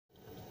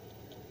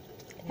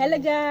Hello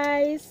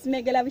guys!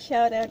 Mega love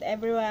shoutout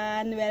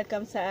everyone!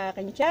 Welcome sa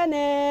aking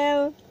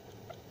channel!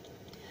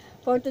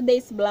 For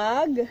today's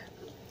vlog,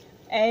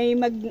 ay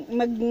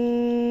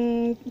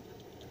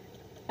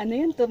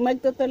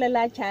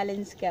magtutulala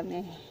challenge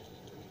kami.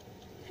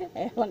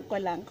 Ewan ko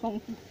lang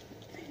kung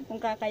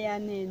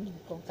kakayanin.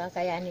 Kung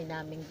kakayanin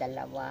naming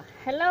dalawa.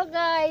 Hello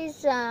guys!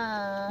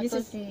 This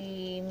Ako is- si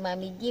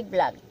Mami G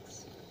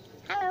Vlogs.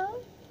 Hello!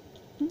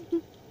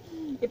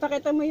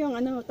 Ipakita mo yung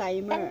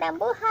timer.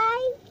 Gandang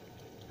buhay!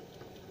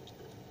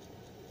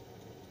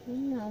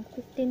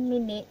 15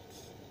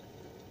 minutes.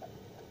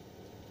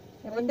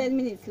 Dapat 10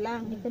 minutes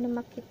lang. Hindi ko na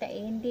makita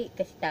Hindi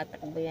kasi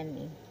tatakbo yan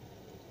eh.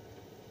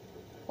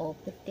 15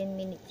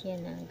 minutes yan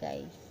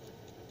guys.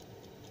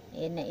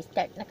 Ayan na,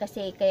 start na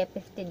kasi kaya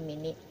 15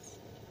 minutes.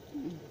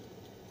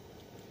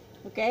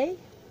 Okay?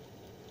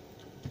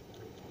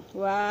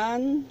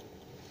 1.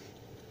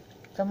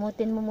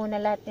 Kamutin mo muna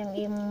lahat yung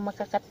iyong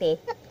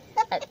makakate.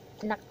 At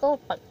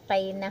nako,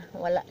 paktay na.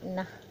 Wala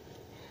na.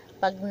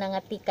 Pag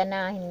nangati ka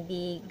na,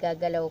 hindi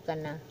gagalaw ka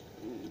na.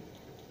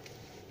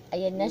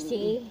 Ayan na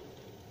si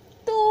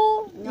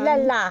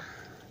Tulala.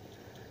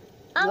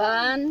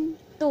 Ang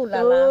 1,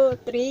 Tulala.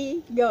 2,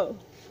 3, go!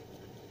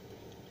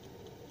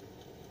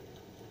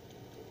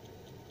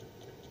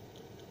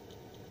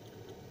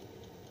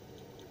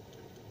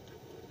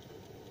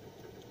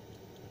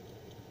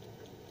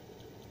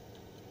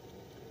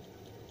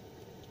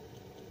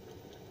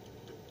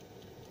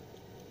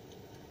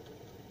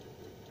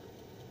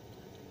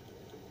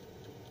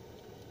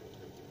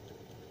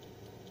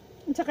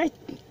 Tsaka,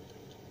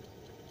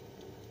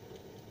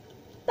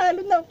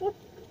 talo na ako.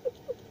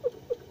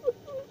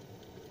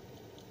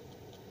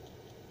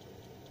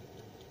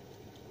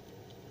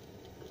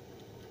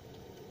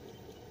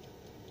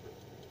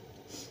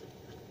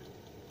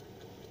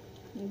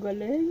 Ang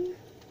galing.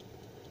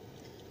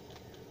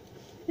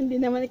 Hindi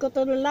naman ikaw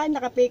tulala,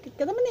 nakapikit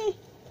ka naman eh.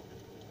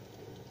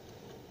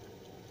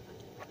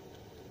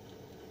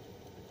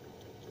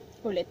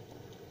 Ulit.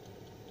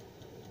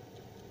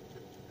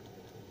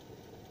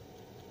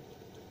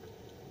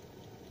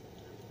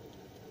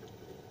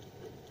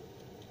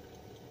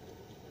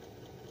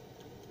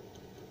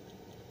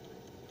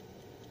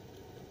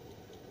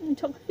 Ang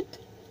sakit.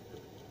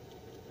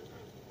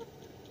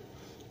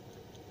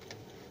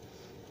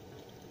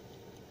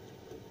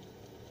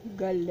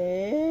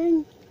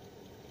 Galing.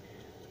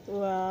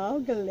 Wow,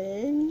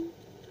 galing.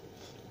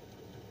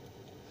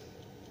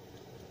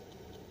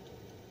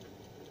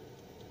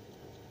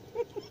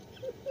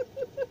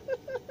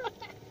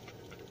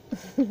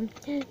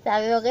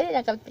 Sabi mo kayo,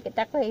 nakapikit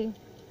ako eh.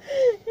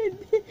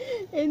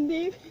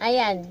 Hindi.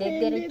 Ayan,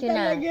 didiretso Hindi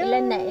na. talaga.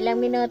 Ilan na? Ilang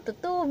minuto?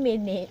 2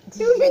 minutes.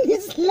 2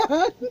 minutes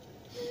lang.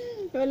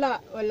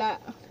 Wala.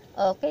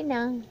 Okay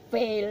na.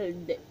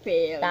 Failed.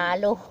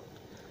 Talo.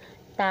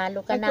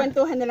 Talo ka na.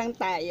 Nagkwentuhan na lang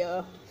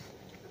tayo.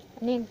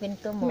 Ano yung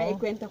pinto mo? May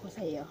ikwento ko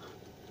sa iyo.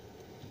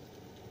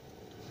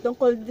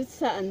 Tungkol dito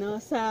sa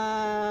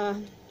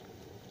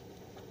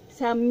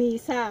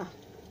misa.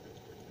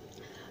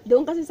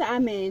 Doon kasi sa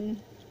amin,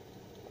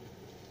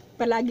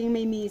 palaging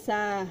may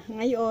misa.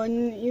 Ngayon,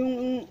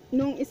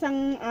 nung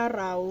isang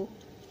araw,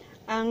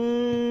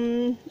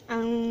 anong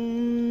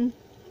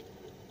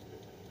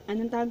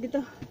tawag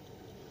dito?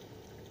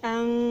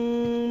 Ang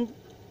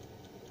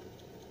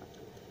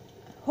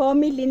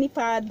homily ni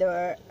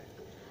Father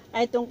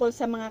ay tungkol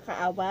sa mga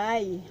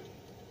kaaway.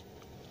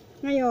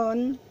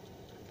 Ngayon,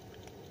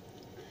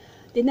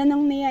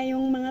 tinanong niya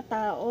yung mga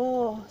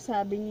tao,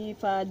 sabi ni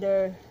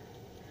Father,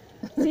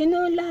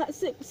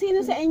 sino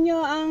sa inyo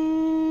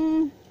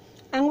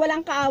ang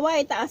walang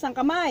kaaway, taas ang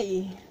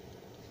kamay.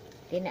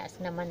 Tinaas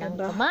naman ang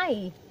Aba.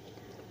 kamay.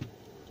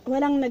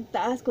 Walang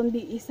nagtaas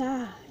kundi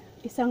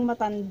isang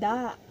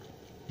matanda.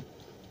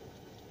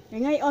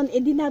 Ngayon,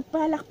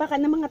 dinagpalakpakan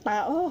ng mga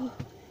tao.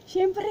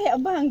 Siyempre,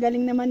 ang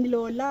galing naman ni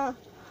Lola.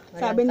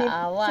 Walang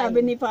kaaway.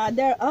 Sabi ni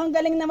Father, ang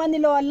galing naman ni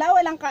Lola,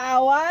 walang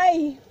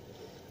kaaway.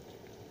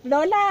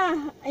 Lola,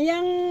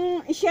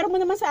 i-share mo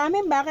naman sa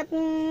amin, bakit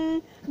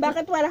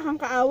wala kang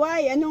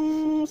kaaway?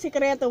 Anong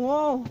sikreto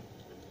mo?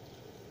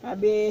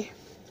 Sabi,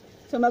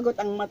 sumagot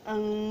ang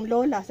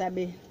Lola,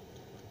 sabi,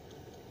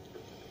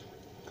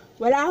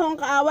 wala akong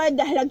kaaway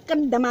dahil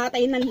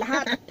nagkandamatay ng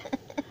lahat.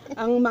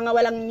 Ang mga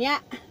walang niya,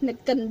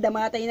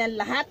 nagkandamatay ng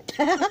lahat.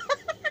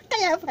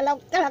 Kaya pala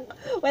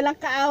walang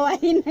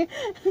kaaway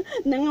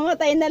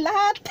nangamatay na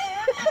lahat.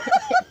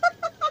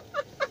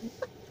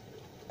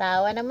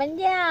 Tawa naman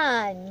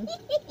yan.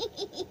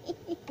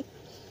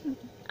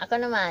 Ako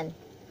naman,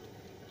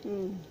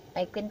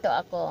 may kwento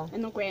ako.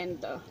 Anong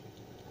kwento?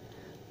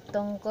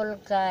 Tungkol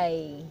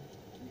kay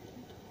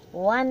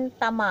Juan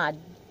Tamad.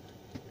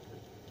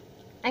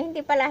 Ay,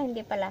 hindi pala.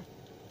 Hindi pala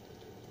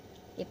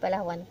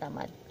Juan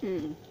Tamad.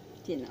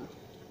 Sino?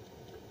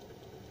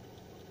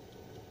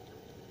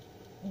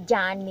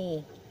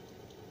 Johnny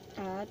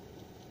At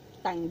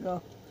Tango.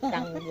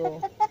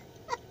 Tango.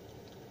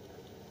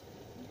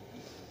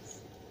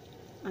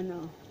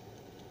 Ano?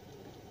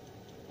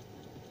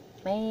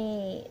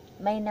 May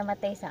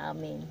namatay sa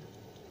amin.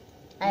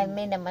 Ay,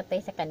 may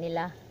namatay sa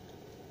kanila.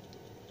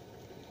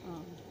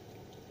 Oh.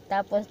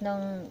 Tapos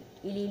nung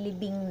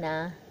ililibing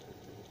na,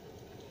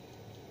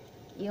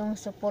 yung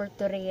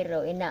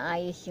sepulturero,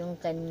 inaayos yung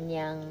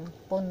kanyang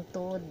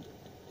puntod.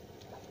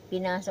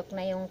 Pinasok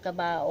na yung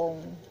kabaong.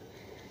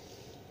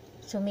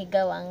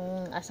 Sumigaw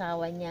ang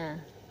asawa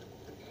niya.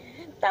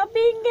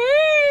 Tabingi!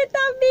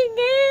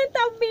 Tabingi!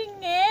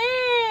 Tabingi!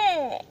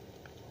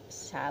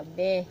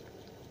 Sabi.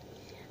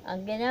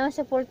 Ang ginawa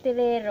sa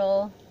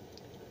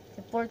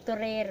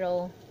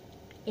sepulturero,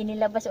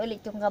 inilabas ulit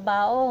yung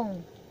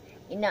kabaong.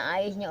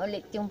 Inaayos niya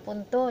ulit yung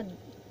puntod.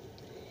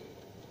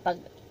 Pag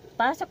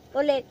pasok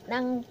ulit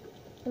ng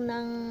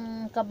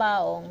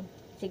kabaong,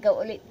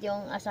 sigaw ulit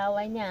yung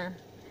asawa niya.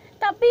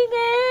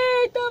 Tabingi!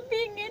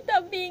 Tabingi!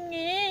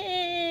 Tabingi!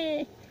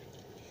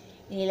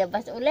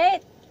 Inilabas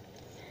ulit.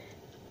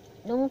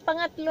 Nung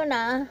pangatlo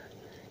na,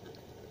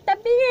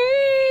 tabingi!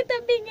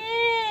 Tabingi!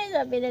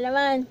 Sabi na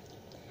naman.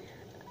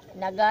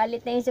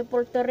 Nagalit na yung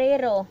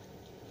sepulturero.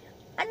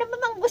 Ano ba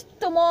bang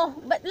gusto mo?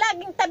 Ba't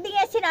laging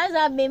tabingi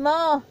sinasabi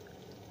mo?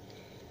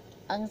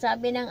 Ang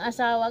sabi ng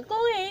asawa ko,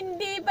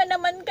 hindi pa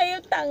naman kayo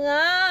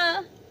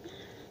tanga.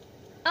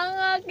 Ang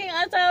aking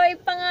asawa ay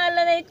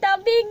pangalan ay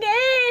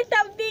Tabingi!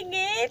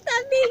 Tabingi!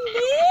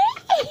 Tabingi!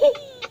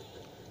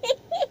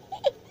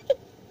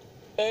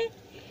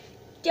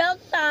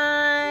 Joke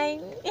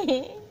time!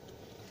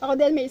 Ako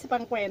din may isa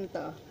pang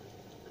kwento.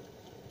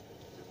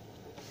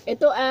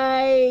 Ito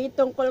ay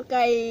tungkol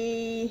kay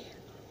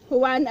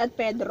Juan at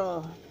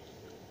Pedro.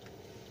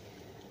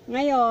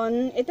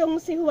 Ngayon,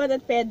 itong si Juan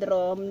at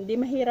Pedro, di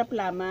mahirap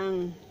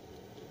lamang.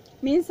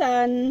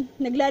 Minsan,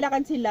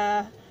 naglalakad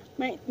sila,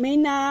 may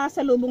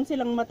nasalubong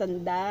silang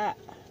matanda.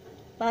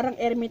 Parang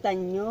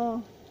ermitanyo.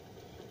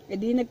 E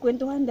di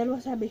nagkwentuhan, dalawa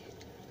sabi,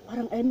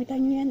 parang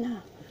ermitanyo yan ha.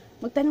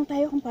 Magtanong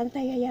tayo kung paano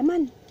tayo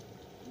yayaman.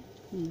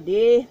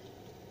 Hindi.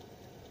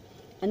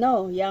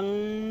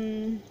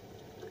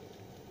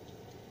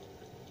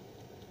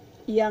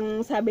 Yang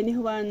sabi ni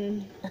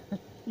Juan,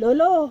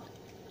 Lolo,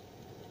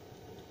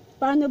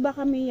 paano ba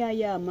kami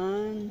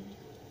yayaman?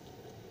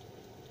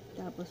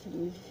 Tapos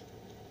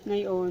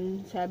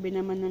ngayon, sabi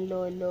naman ng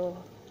lolo,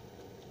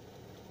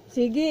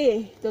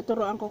 sige,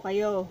 tuturuan ko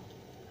kayo.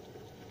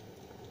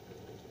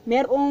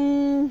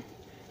 Merong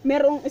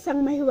isang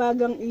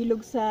mahiwagang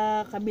ilog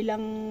sa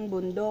kabilang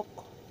bundok.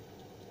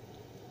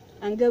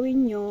 Ang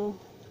gawin nyo,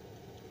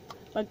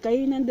 pag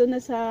kayo nandun na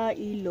sa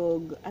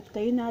ilog at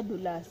kayo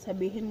nadulas,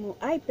 sabihin mo,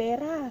 ay,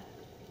 pera.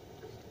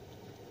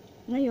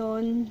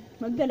 Ngayon,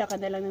 magdala ka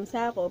na lang ng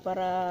sako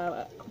para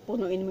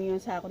punuin mo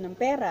yung sako ng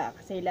pera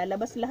kasi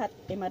lalabas lahat,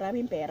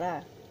 maraming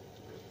pera.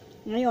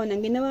 Ngayon, ang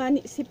ginawa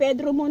si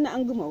Pedro muna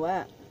ang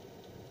gumawa.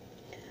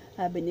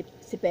 Sabi ni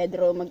si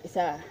Pedro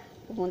mag-isa,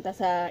 pumunta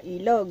sa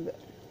ilog.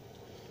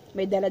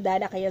 May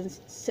daladala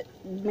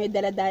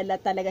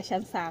talaga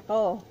siyang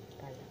sako.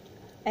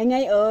 Ay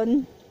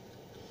ngayon,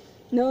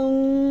 nung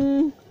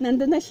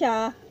nandun na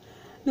siya,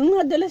 nung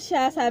nadulas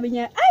siya, sabi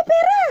niya, ay,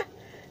 pera!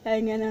 Ay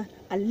nga na,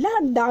 ala,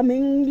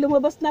 daming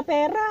lumabas na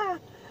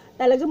pera.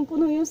 Talagang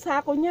puno yung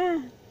sako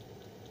niya.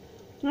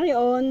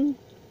 Ngayon,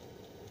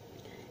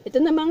 ito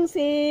namang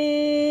si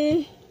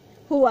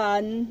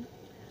Juan,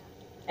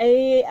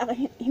 ay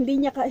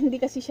hindi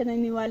kasi siya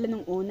naniniwala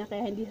nung una,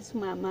 kaya hindi siya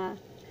sumama.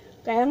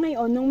 Kaya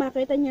ngayon, nung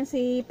makita niya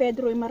si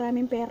Pedro ay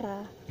maraming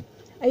pera,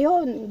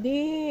 ayun,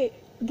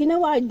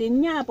 ginawa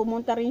din niya.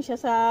 Pumunta rin siya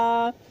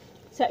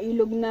sa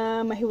ilog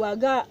na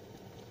mahiwaga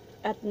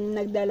at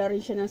nagdala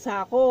rin siya ng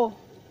sako.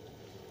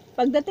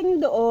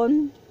 Pagdating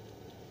doon,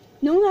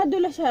 nung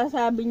nadula siya,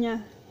 sabi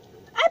niya,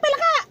 ay,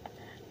 palaka!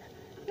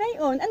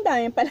 Ngayon, ang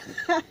daming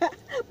palaka.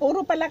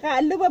 Puro palaka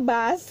ang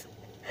lumabas.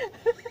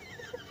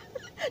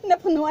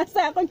 Napunuan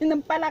sa ako niya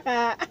ng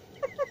palaka.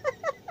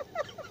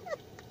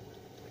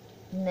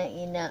 Na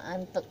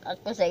inaantok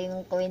ako sa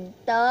iyong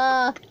kwento.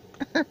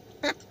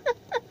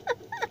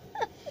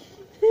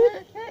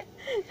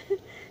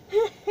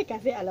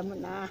 Kasi alam mo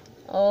na.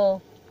 Oh,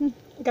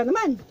 Ikaw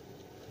naman.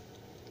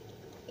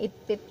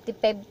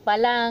 55 pa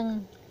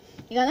lang.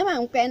 Ikaw naman,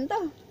 ang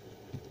kwento.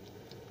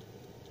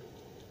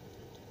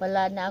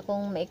 Wala na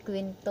akong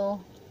maikwento.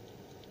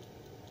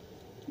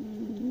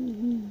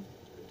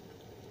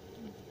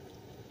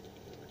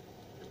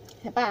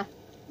 Isa pa.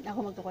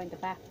 Ako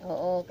magkukwento pa.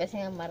 Oo, kasi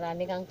nga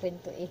marami kang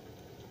kwento eh.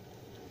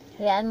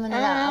 Hayaan mo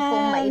na lang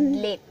akong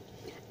maidlit.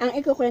 Ang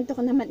ikukwento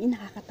ko naman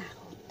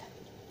nakakatakot.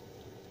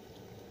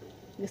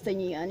 Gusto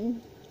niyo yan?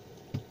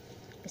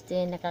 Gusto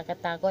niya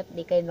nakakatakot,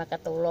 di kayo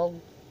makatulog.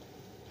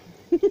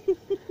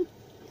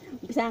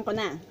 Umpisahan ko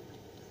na.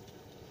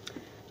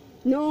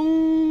 Noong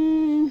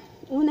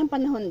unang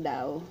panahon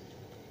daw,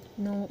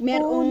 Nung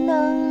merong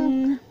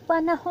unang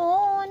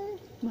panahon,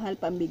 mahal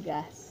pa ang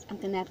bigas. Ang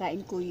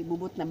kinakain ko'y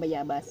bubot na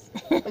bayabas.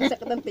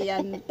 Pagsakit ng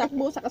tiyan,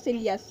 takbo sa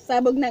kasilyas,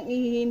 sabog ng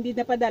ihi, hindi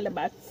na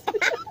padalabas.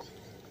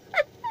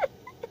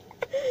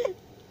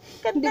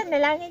 kanta na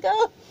lang ikaw.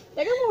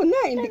 Teka muna,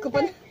 hindi ko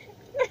pa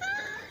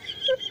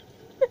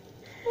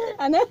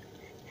Ano?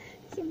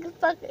 Sige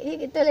pa,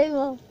 ituloy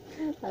mo.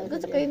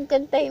 Gusto ko yung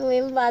kantay mo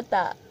yung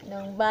bata.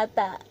 Nung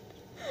bata.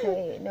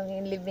 Nung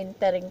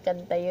elementary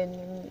kanta yun,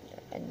 yung,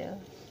 ano.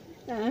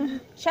 Ah,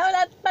 Shout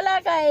out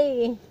pala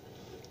kay...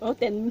 oh,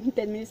 10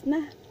 minutes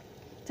na.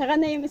 Saka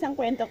na yung isang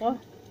kwento ko.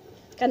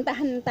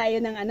 Kantahan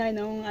tayo ng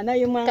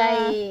yung mga...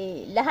 Kay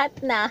lahat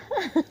na.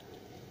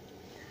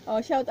 Oh,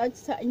 shout out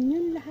sa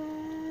inyong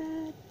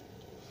lahat.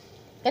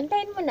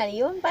 Kantahin mo na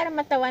yun para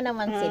matawa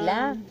naman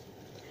sila.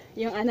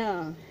 Yung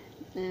ano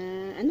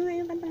nga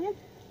yung kanta yan?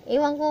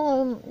 Iwan ko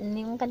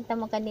yung kanta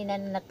mo kanina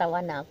na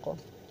natawa na ako.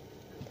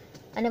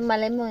 Ano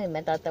malay mo,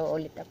 matatawa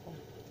ulit ako.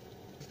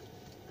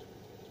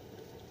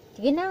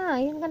 Sige na,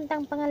 yung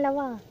kantang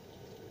pangalawa.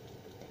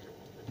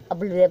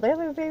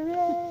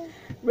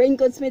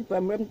 Raincoat Smith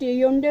from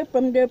yonder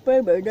from the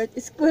fiber that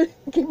is school.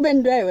 Keep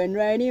on driving,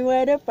 riding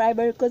where the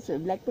fiber coats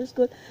from Blackpool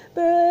school.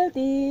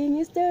 Building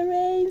is the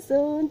rain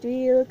zone,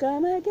 will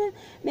come again.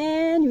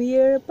 Man,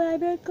 we're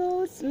fiber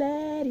coats,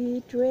 let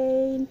it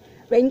rain.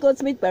 Raincoat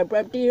Smith from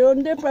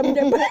yonder from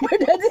the fiber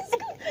that is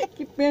school.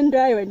 Keep on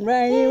driving,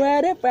 riding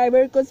where the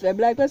fiber coats from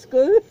Blackpool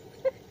school.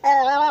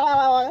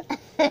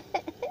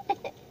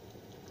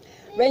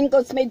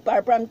 Raincoats made far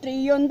from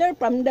tree yonder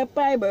from the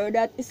fiber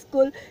that is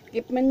cool.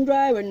 Keep men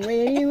driving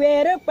rainy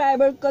weather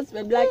fiber coats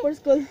with black for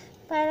school.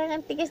 Parang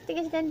ang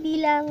tigas-tigas ng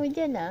dila mo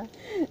dyan, ah.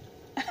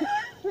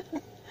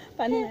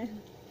 Paano na?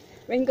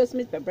 Raincoats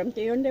made far from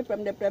tree yonder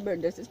from the fiber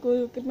that is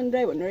cool. Keep men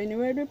driving rainy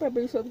weather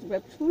fiber coats with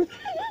black for school.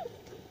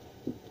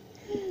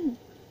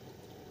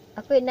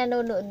 Ako'y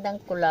nanonood ng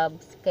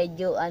collabs kay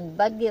Joanne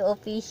Baguio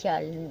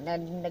Official na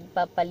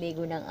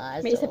nagpapaligo ng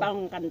aso. May isa pa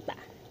akong kanta.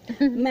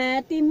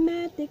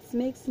 Mathematics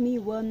makes me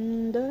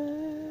wonder.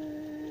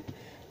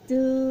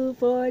 2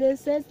 for the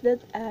sets that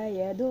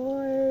I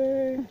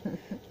adore.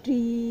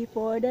 3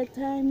 for the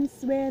times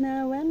when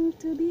I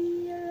want to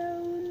be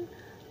alone.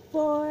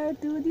 4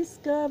 to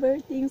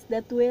discover things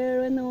that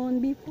were unknown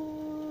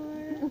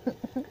before.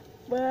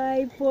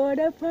 5 for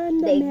the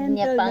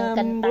fundamental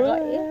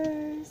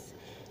numbers.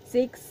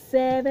 6,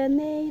 7,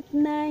 8,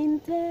 9,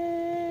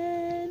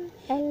 10.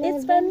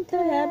 It's fun to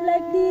have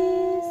like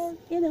this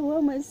in a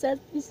moment such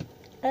as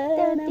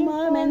a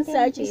moment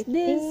such as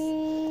this.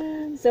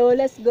 So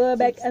let's go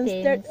back and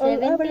start all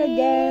over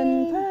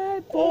again.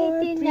 5, 4,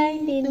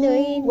 3,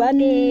 2,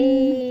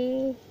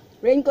 1.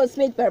 Raincoat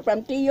made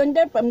from tree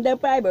yonder from the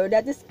fiber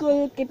that is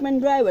cool. Keep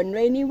man dry when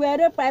rainy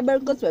weather. Fiber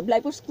coats with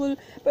black for school.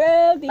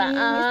 Well, the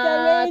Mr.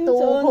 Rain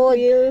zone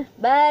will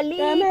balik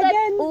come at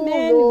again.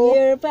 Man, ulo.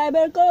 wear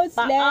fiber coats.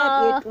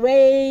 Let it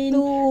rain.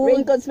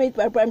 Raincoats made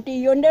from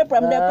tree yonder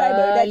from the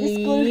fiber that is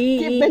cool.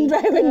 Keep man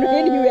dry when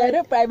rainy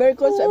weather. Fiber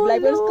coats with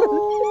black for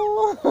school.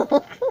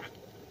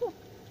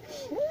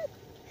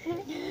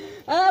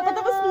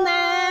 Patapos na.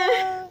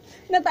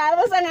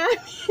 Natapos ang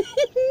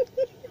aming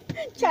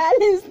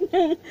challenge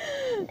na.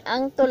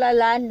 Ang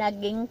tulala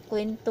naging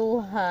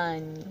kwentuhan.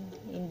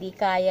 Hindi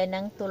kaya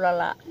ng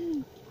tulala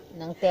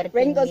ng 30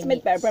 Raincoat Smith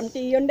minutes. from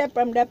tea yonder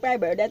from the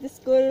fiber that is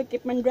cool.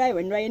 Keep man dry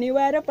when rainy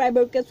weather.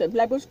 Fiber cuts with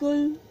black for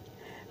school.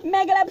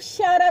 Mega love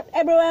shout out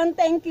everyone.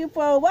 Thank you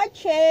for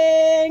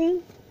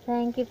watching.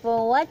 Thank you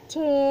for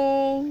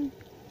watching.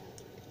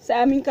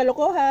 Sa aming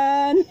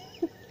kalokohan.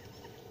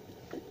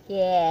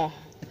 Yeah.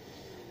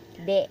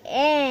 The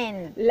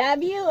end.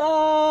 Love you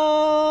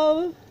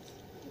all.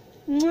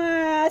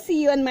 Mwah.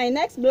 See you on my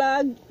next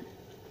vlog.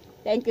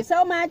 Thank you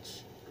so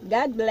much.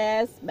 God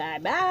bless.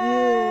 Bye-bye.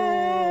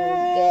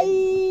 Good